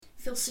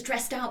Feel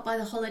stressed out by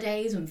the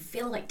holidays and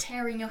feel like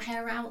tearing your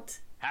hair out?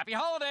 Happy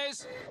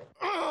holidays!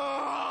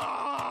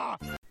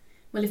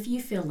 Well, if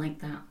you feel like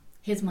that,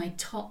 here's my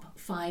top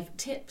 5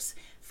 tips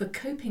for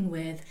coping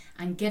with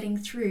and getting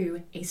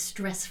through a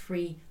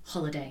stress-free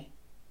holiday.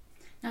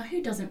 Now,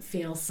 who doesn't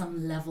feel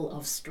some level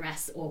of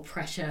stress or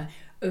pressure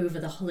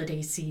over the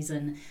holiday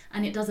season?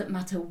 And it doesn't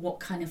matter what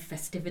kind of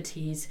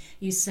festivities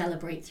you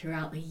celebrate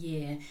throughout the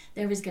year,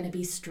 there is going to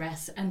be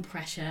stress and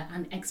pressure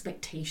and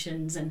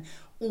expectations and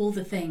all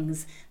the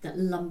things that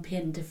lump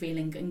into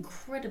feeling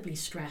incredibly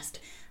stressed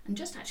and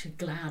just actually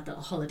glad that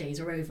the holidays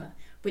are over,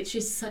 which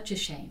is such a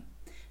shame.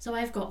 So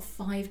I've got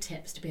 5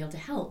 tips to be able to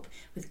help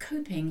with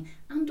coping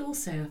and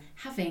also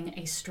having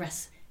a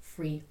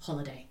stress-free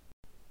holiday.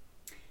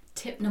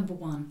 Tip number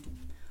 1,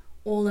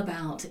 all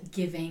about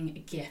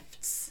giving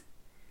gifts.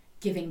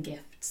 Giving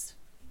gifts.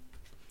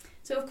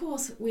 So of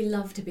course we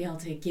love to be able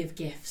to give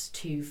gifts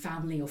to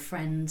family or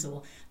friends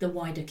or the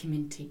wider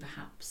community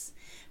perhaps.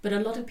 But a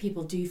lot of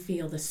people do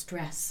feel the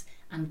stress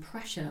and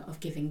pressure of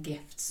giving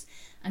gifts.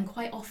 And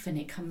quite often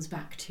it comes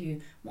back to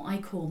what I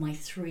call my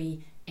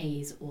 3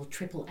 A's or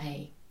triple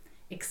A.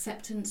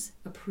 Acceptance,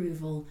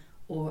 approval,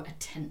 or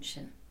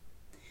attention.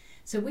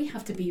 So we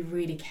have to be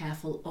really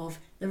careful of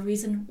the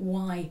reason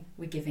why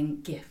we're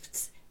giving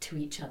gifts to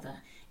each other.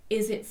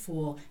 Is it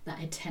for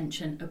that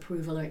attention,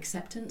 approval, or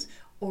acceptance,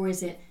 or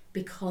is it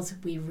because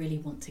we really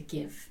want to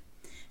give?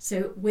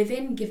 So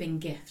within giving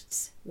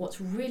gifts, what's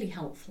really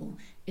helpful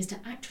is to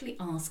actually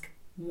ask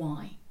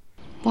why.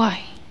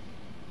 Why?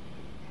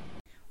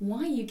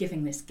 Why are you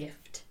giving this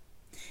gift?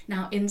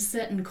 Now, in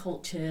certain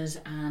cultures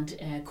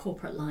and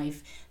corporate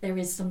life, there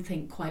is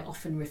something quite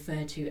often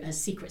referred to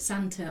as Secret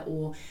Santa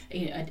or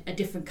a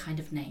different kind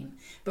of name.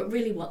 But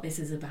really what this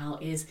is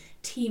about is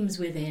teams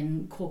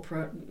within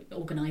corporate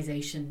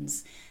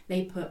organisations.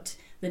 They put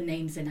the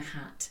names in a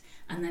hat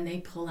and then they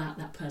pull out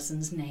that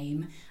person's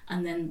name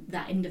and then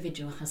that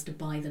individual has to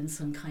buy them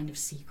some kind of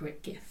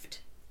secret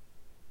gift.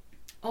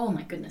 Oh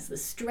my goodness, the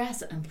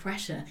stress and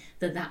pressure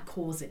that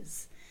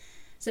causes.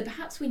 So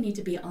perhaps we need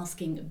to be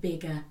asking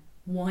bigger,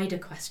 wider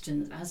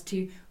questions as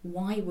to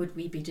why would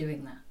we be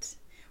doing that?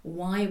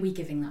 Why are we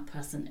giving that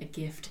person a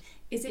gift?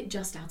 Is it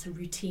just out of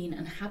routine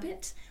and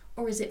habit,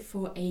 or is it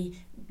for a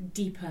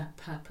deeper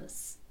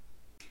purpose?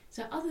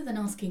 So other than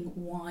asking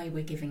why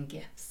we're giving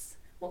gifts,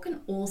 what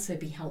can also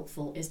be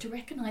helpful is to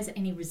recognise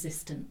any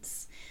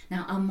resistance.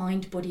 Now, our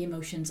mind, body,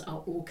 emotions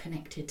are all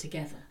connected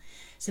together.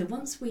 So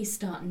once we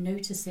start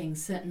noticing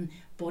certain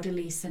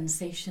bodily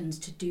sensations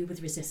to do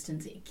with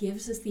resistance, it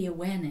gives us the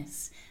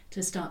awareness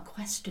to start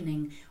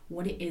questioning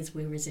what it is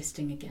we're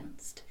resisting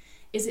against.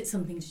 Is it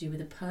something to do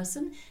with a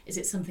person? Is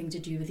it something to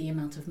do with the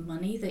amount of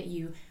money that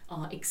you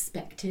are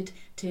expected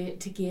to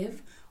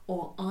give?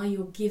 Or are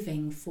you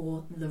giving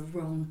for the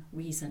wrong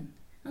reason?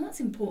 And that's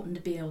important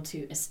to be able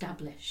to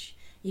establish.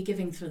 You're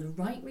giving for the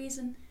right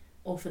reason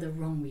or for the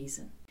wrong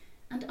reason?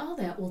 And are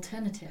there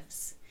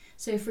alternatives?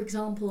 So for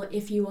example,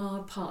 if you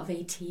are part of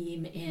a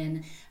team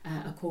in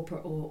a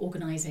corporate or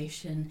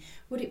organisation,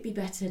 would it be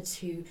better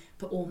to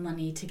put all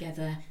money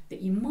together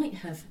that you might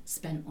have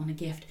spent on a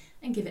gift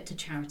and give it to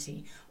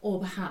charity? Or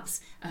perhaps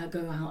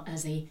go out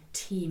as a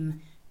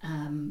team,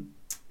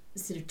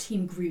 sort of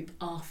team group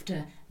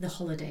after the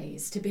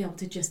holidays to be able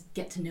to just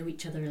get to know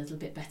each other a little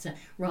bit better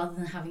rather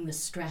than having the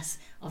stress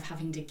of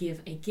having to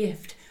give a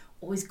gift,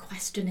 always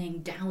questioning,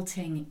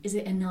 doubting, is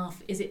it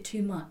enough, is it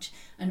too much,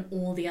 and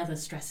all the other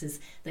stresses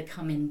that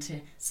come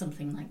into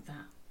something like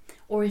that.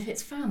 Or if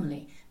it's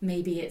family,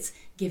 maybe it's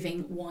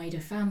giving wider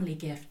family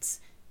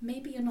gifts.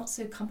 Maybe you're not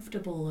so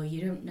comfortable or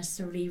you don't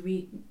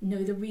necessarily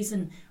know the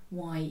reason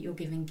why you're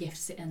giving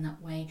gifts in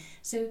that way.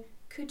 So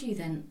could you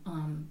then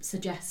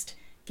suggest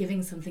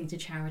giving something to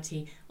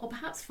charity or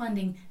perhaps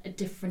finding a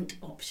different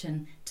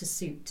option to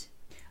suit?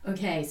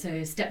 Okay,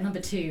 so step number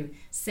 2,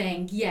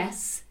 saying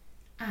yes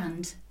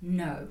and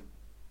no.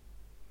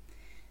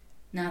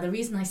 Now the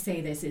reason I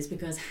say this is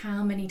because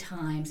how many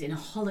times in a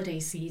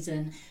holiday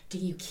season do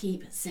you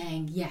keep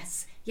saying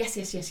yes, yes,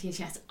 yes, yes, yes,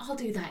 yes, I'll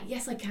do that,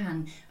 yes I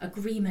can,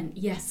 agreement,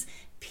 yes,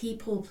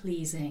 people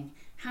pleasing.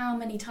 How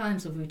many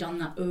times have we done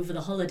that over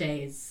the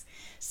holidays?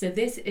 So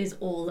this is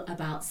all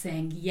about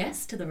saying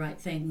yes to the right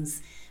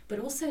things, but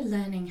also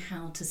learning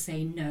how to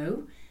say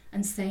no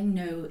and saying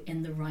no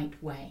in the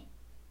right way.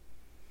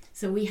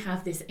 So we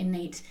have this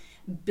innate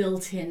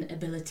built-in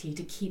ability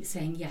to keep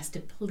saying yes, to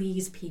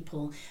please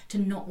people, to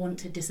not want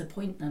to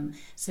disappoint them.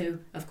 So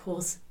of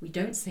course we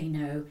don't say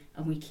no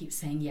and we keep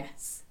saying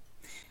yes.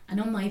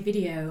 And on my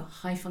video,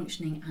 High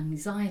Functioning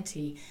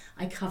Anxiety,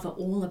 I cover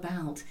all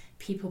about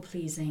people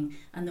pleasing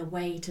and the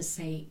way to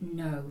say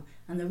no,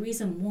 and the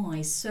reason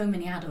why so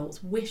many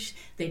adults wish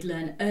they'd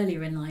learn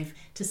earlier in life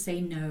to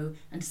say no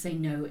and to say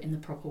no in the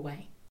proper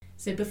way.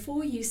 So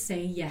before you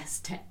say yes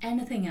to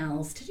anything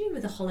else to do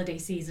with the holiday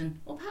season,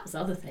 or perhaps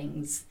other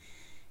things,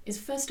 is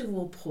first of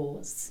all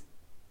pause.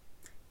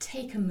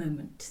 Take a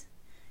moment.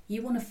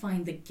 You want to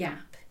find the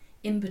gap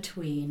in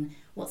between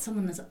what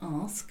someone has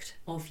asked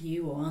of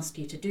you or asked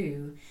you to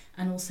do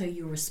and also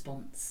your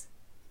response.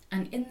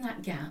 And in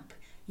that gap,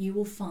 you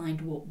will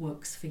find what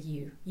works for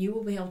you. You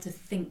will be able to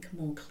think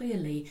more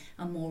clearly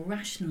and more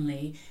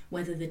rationally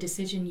whether the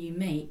decision you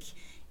make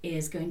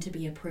is going to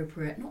be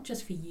appropriate, not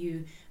just for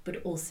you, but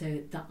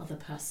also that other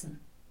person.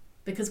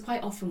 Because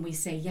quite often we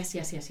say yes,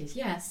 yes, yes, yes,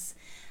 yes,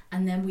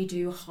 and then we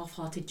do a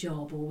half-hearted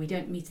job, or we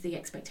don't meet the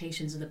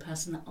expectations of the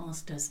person that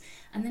asked us,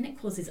 and then it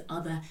causes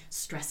other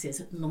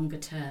stresses longer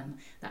term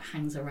that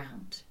hangs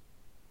around.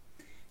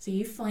 So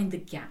you find the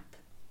gap.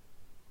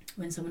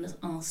 When someone has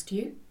asked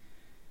you,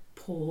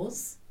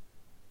 pause,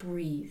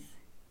 breathe.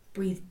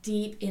 Breathe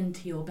deep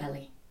into your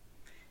belly.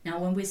 Now,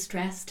 when we're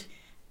stressed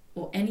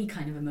or any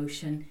kind of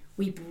emotion,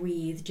 we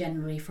breathe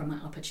generally from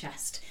our upper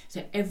chest.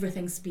 So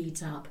everything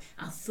speeds up,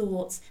 our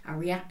thoughts, our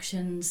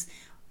reactions,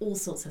 all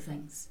sorts of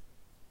things.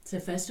 So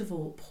first of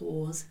all,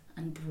 pause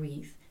and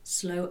breathe.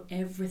 Slow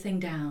everything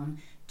down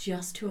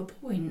just to a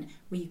point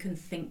where you can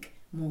think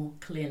more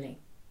clearly.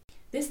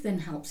 This then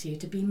helps you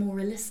to be more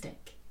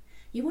realistic.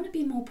 You want to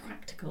be more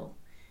practical.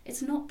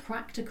 It's not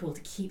practical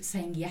to keep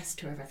saying yes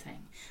to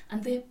everything.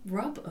 And the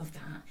rub of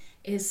that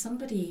is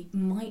somebody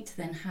might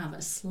then have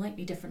a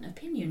slightly different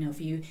opinion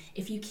of you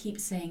if you keep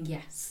saying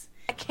yes.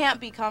 I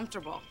can't be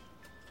comfortable.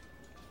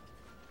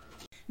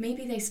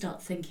 Maybe they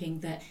start thinking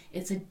that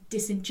it's a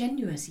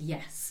disingenuous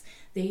yes,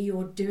 that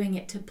you're doing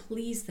it to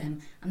please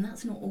them, and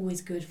that's not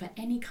always good for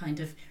any kind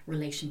of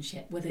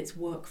relationship, whether it's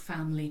work,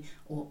 family,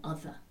 or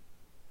other.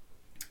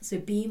 So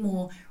be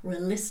more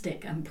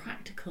realistic and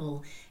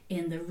practical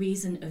in the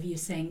reason of you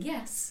saying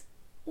yes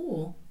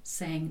or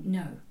saying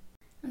no.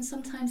 And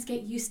sometimes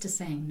get used to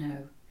saying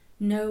no.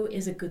 No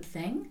is a good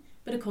thing,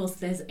 but of course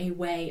there's a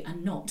way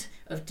and not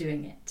of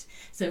doing it.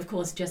 So of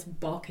course just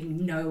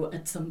barking no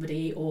at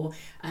somebody or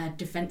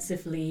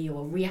defensively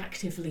or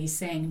reactively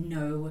saying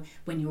no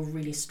when you're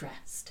really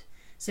stressed.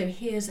 So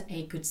here's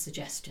a good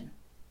suggestion.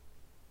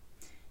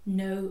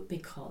 No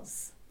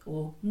because,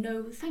 or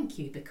no thank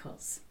you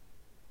because.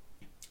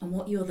 And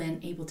what you're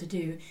then able to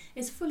do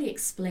is fully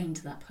explain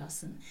to that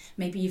person.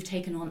 Maybe you've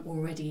taken on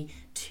already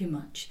too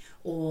much,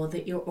 or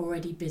that you're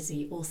already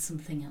busy, or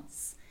something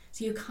else.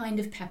 So you're kind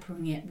of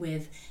peppering it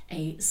with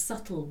a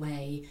subtle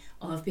way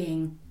of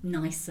being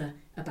nicer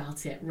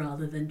about it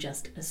rather than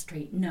just a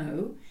straight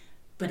no,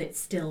 but it's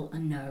still a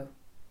no.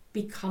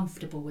 Be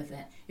comfortable with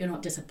it. You're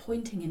not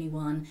disappointing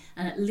anyone,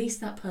 and at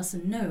least that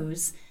person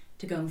knows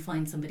to go and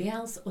find somebody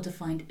else or to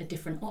find a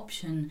different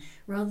option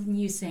rather than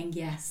you saying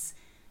yes.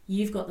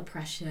 You've got the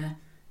pressure.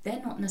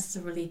 They're not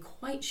necessarily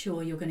quite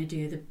sure you're going to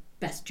do the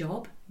best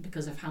job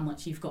because of how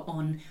much you've got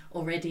on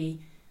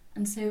already.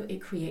 And so it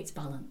creates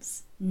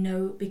balance.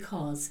 No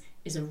because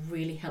is a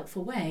really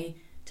helpful way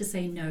to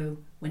say no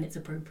when it's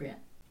appropriate.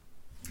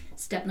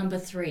 Step number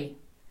 3,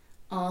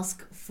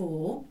 ask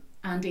for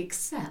and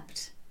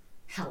accept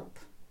help.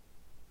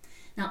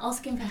 Now,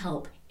 asking for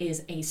help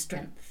is a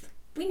strength.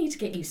 We need to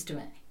get used to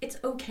it. It's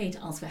okay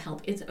to ask for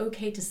help. It's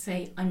okay to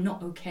say, I'm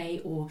not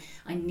okay, or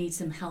I need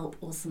some help,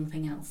 or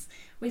something else.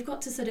 We've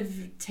got to sort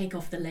of take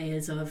off the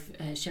layers of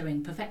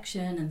showing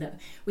perfection and that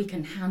we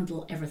can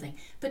handle everything,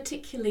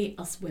 particularly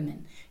us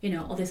women. You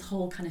know, or this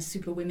whole kind of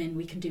super women,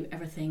 we can do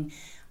everything.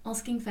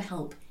 Asking for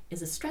help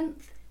is a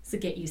strength, so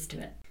get used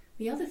to it.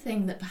 The other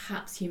thing that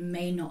perhaps you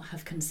may not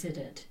have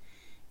considered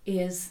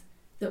is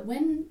that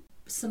when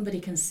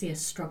somebody can see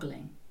us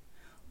struggling,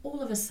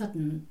 all of a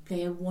sudden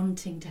they are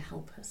wanting to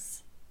help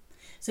us.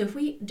 So if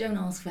we don't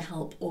ask for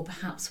help, or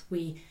perhaps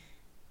we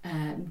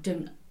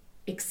don't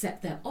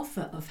accept their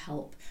offer of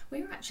help,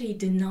 we're actually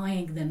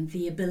denying them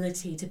the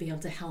ability to be able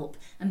to help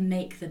and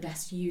make the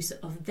best use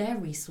of their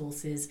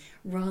resources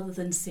rather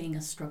than seeing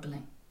us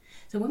struggling.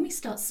 So when we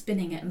start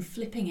spinning it and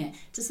flipping it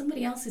to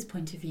somebody else's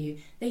point of view,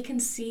 they can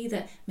see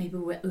that maybe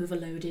we're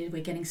overloaded,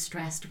 we're getting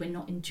stressed, we're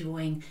not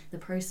enjoying the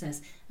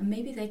process, and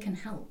maybe they can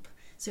help.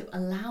 So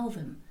allow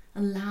them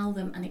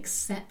and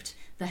accept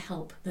the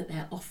help that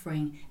they're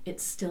offering.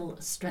 It's still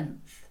a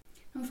strength.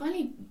 And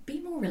finally, be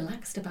more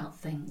relaxed about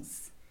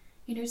things.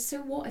 You know,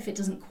 so what if it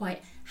doesn't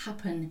quite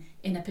happen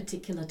in a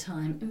particular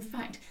time? In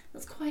fact,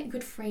 that's quite a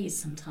good phrase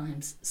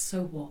sometimes,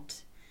 so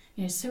what?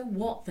 You know, so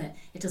what that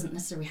it doesn't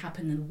necessarily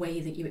happen in the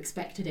way that you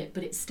expected it,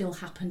 but it still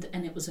happened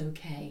and it was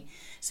okay.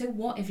 So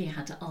what if you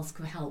had to ask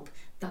for help?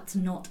 That's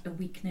not a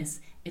weakness,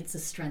 it's a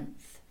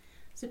strength.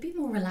 So be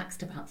more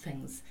relaxed about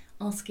things,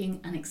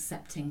 asking and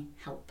accepting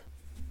help.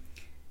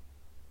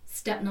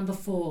 Step number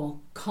 4,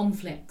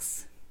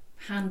 conflicts.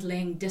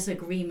 Handling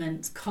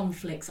disagreements,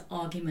 conflicts,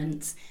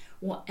 arguments,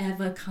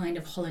 whatever kind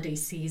of holiday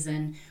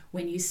season,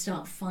 when you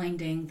start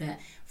finding that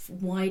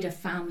wider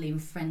family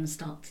and friends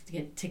start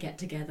to get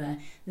together,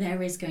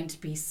 there is going to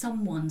be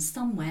someone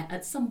somewhere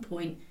at some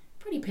point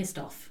pretty pissed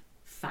off.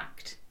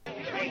 Fact.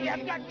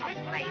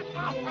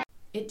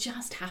 It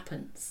just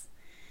happens.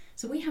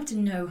 So we have to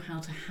know how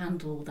to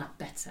handle that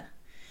better.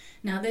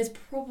 Now, there's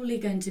probably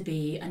going to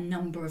be a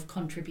number of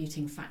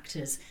contributing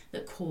factors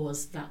that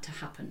cause that to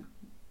happen.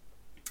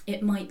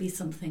 It might be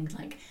something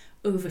like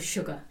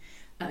sugar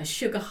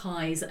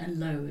highs and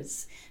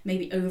lows,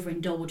 maybe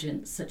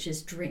overindulgence such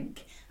as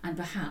drink, and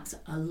perhaps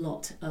a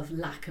lot of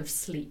lack of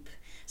sleep.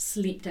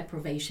 sleep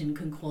deprivation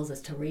can cause us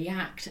to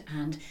react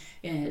and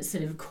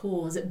sort of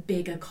cause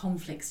bigger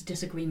conflicts,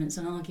 disagreements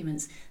and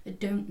arguments that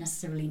don't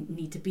necessarily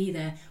need to be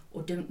there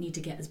or don't need to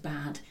get as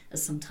bad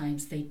as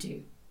sometimes they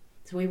do.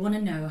 So we want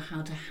to know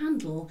how to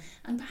handle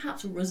and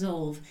perhaps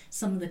resolve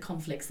some of the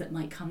conflicts that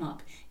might come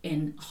up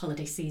in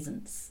holiday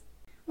seasons.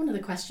 One of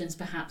the questions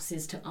perhaps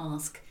is to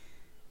ask,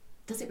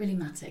 does it really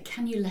matter?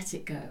 Can you let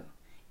it go?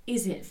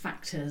 Is it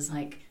factors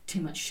like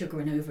too much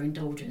sugar and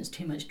overindulgence,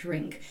 too much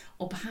drink,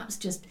 or perhaps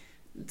just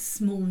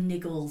small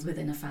niggles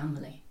within a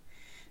family?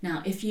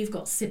 Now, if you've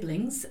got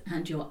siblings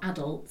and you're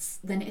adults,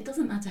 then it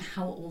doesn't matter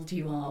how old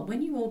you are.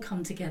 When you all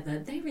come together,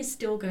 there is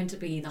still going to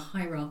be the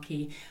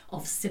hierarchy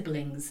of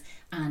siblings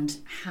and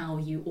how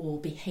you all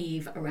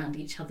behave around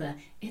each other.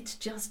 It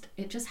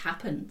just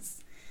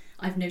happens.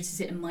 I've noticed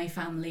it in my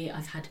family.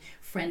 I've had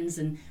friends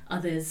and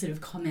others sort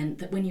of comment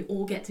that when you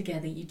all get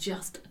together, you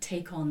just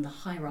take on the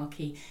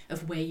hierarchy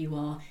of where you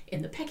are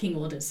in the pecking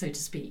order, so to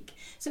speak.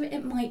 So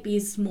it might be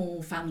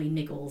small family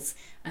niggles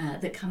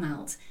that come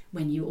out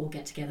when you all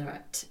get together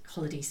at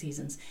holiday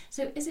seasons.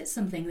 So is it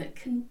something that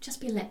can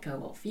just be let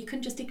go of? You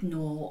can just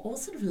ignore or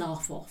sort of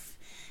laugh off,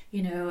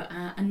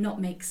 and not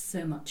make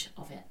so much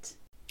of it.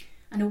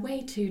 And a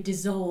way to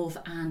dissolve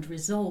and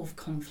resolve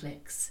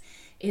conflicts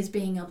is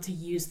being able to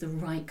use the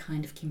right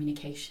kind of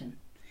communication.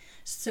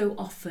 So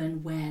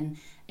often when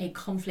a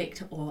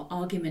conflict or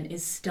argument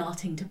is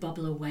starting to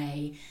bubble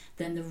away,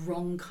 then the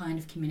wrong kind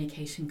of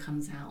communication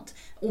comes out,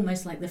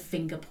 almost like the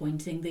finger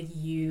pointing, the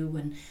you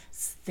and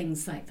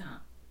things like that,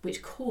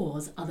 which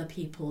cause other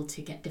people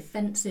to get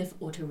defensive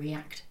or to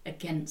react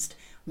against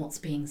what's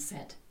being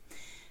said.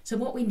 So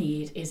what we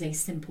need is a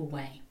simple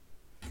way.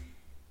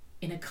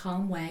 In a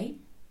calm way,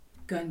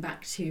 going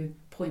back to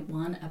point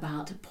 1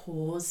 about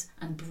pause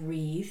and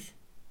breathe,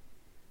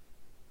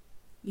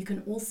 you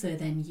can also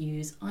then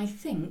use I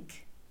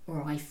think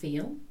or I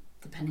feel,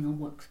 depending on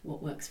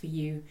what works for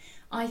you.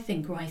 I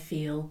think or I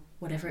feel,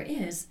 whatever it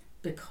is,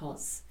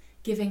 because.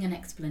 Giving an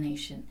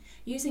explanation.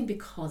 Using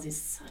because is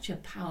such a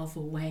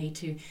powerful way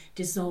to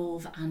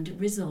dissolve and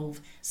resolve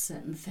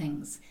certain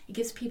things. It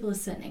gives people a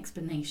certain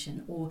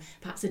explanation or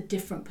perhaps a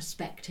different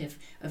perspective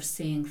of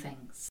seeing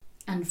things.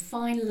 And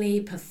finally,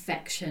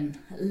 perfection.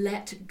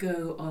 Let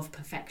go of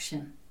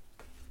perfection.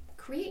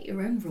 Create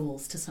your own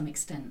rules to some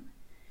extent.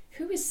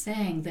 Who is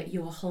saying that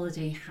your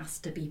holiday has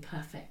to be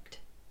perfect?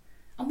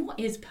 And what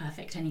is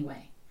perfect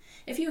anyway?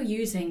 If you're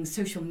using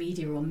social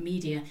media or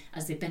media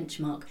as the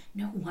benchmark,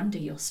 no wonder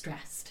you're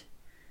stressed.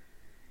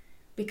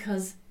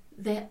 Because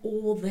they're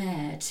all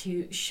there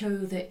to show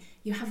that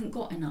you haven't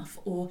got enough,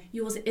 or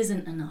yours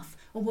isn't enough,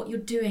 or what you're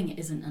doing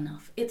isn't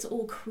enough. It's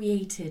all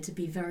created to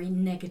be very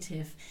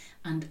negative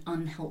and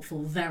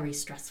unhelpful, very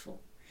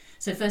stressful.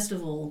 So first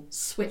of all,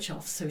 switch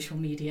off social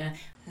media.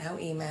 No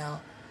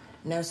email,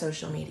 no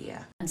social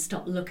media. And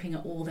stop looking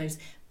at all those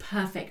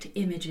perfect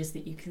images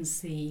that you can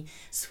see.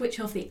 Switch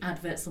off the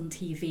adverts on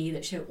TV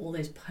that show all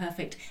those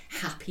perfect,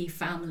 happy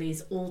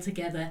families all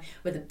together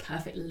with a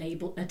perfect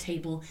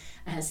table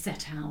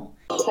set out.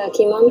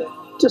 Turkey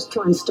Mum, just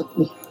try and stop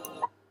me.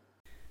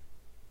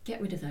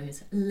 Get rid of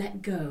those.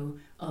 Let go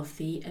of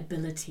the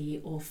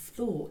ability or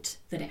thought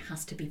that it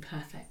has to be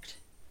perfect.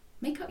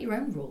 Make up your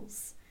own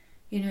rules.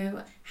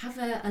 Have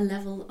a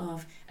level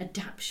of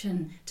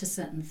adaptation to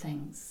certain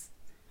things.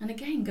 And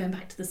again, going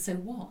back to the so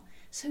what?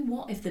 So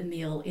what if the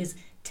meal is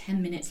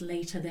 10 minutes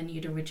later than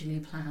you'd originally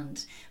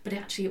planned, but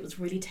actually it was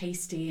really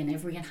tasty and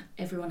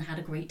everyone had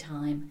a great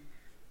time?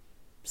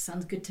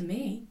 Sounds good to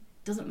me.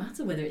 Doesn't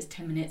matter whether it's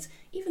 10 minutes,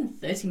 even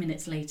 30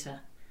 minutes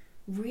later.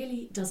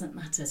 Really doesn't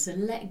matter. So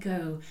let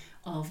go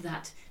of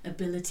that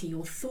ability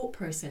or thought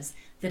process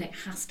that it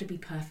has to be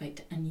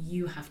perfect and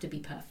you have to be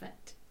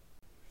perfect.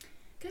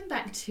 Going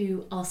back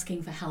to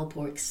asking for help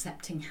or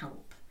accepting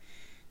help.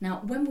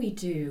 Now, when we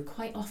do,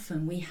 quite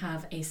often we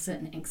have a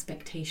certain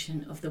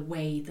expectation of the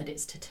way that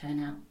it's to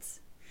turn out.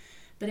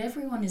 But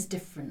everyone is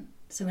different.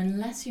 So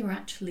unless you're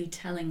actually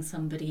telling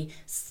somebody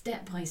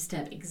step by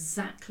step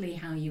exactly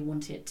how you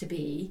want it to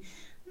be,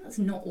 that's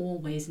not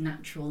always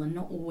natural and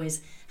not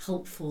always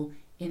helpful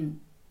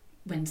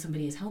when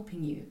somebody is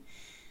helping you.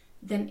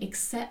 Then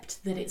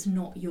accept that it's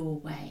not your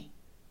way.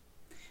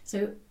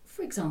 So,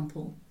 for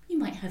example, you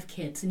might have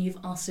kids and you've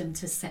asked them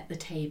to set the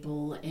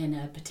table in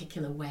a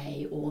particular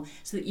way, or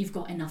so that you've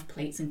got enough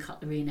plates and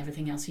cutlery and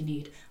everything else you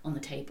need on the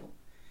table.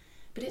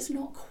 But it's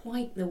not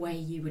quite the way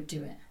you would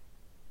do it.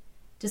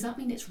 Does that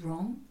mean it's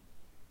wrong?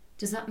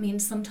 Does that mean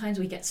sometimes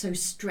we get so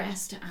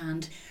stressed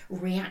and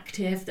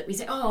reactive that we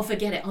say, oh,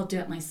 forget it, I'll do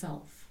it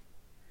myself?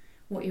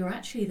 What you're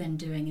actually then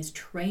doing is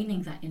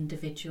training that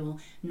individual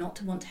not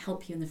to want to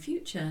help you in the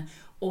future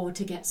or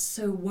to get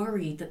so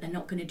worried that they're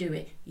not going to do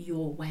it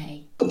your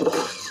way.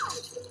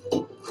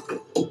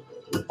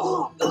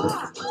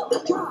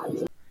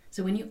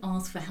 So when you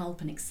ask for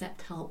help and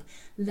accept help,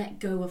 let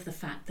go of the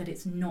fact that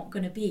it's not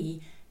going to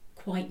be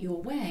quite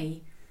your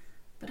way,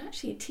 but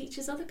actually it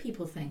teaches other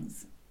people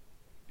things.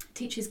 It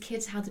teaches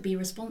kids how to be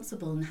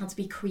responsible and how to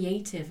be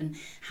creative and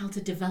how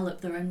to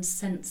develop their own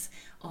sense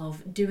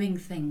of doing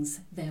things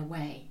their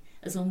way,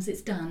 as long as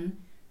it's done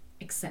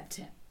accept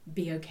it,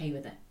 be okay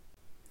with it.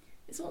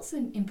 It's also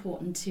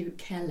important to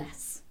care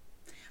less.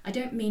 I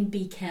don't mean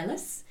be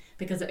careless,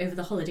 because over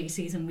the holiday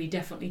season we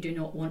definitely do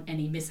not want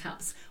any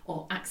mishaps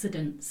or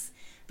accidents,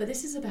 but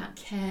this is about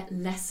care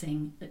less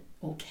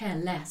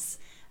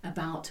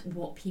about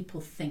what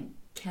people think,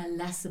 care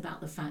less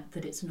about the fact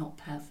that it's not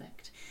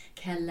perfect,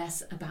 care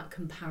less about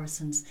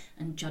comparisons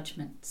and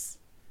judgments.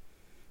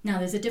 Now,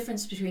 there's a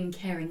difference between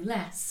caring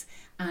less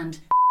and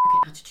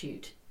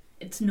attitude.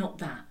 It's not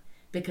that,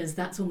 because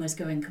that's almost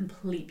going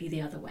completely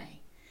the other way.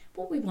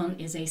 What we want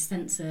is a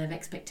sense of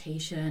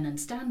expectation and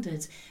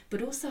standards,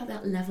 but also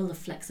that level of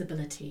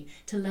flexibility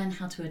to learn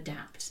how to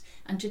adapt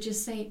and to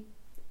just say,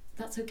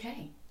 that's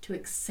okay, to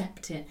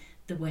accept it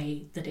the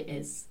way that it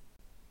is.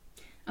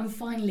 And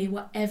finally,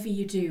 whatever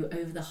you do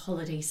over the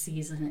holiday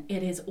season,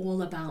 it is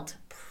all about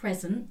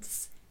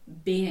presence,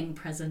 being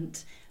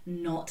present,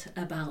 not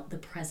about the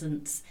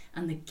presents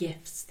and the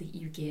gifts that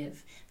you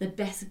give. The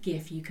best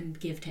gift you can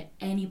give to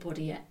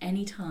anybody at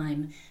any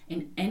time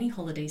in any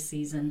holiday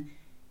season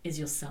is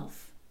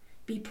yourself.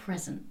 Be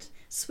present.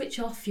 Switch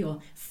off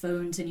your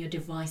phones and your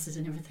devices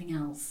and everything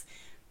else.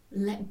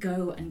 Let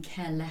go and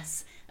care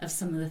less of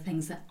some of the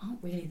things that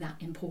aren't really that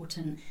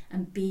important,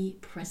 and be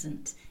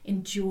present.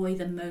 Enjoy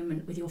the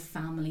moment with your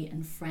family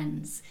and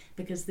friends,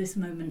 because this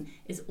moment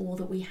is all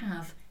that we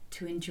have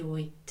to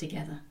enjoy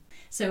together.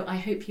 So I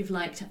hope you've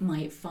liked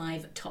my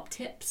 5 top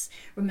tips.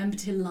 Remember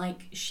to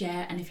like,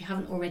 share, and if you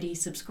haven't already,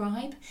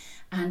 subscribe,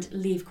 and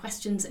leave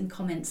questions and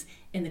comments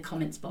in the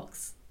comments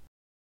box.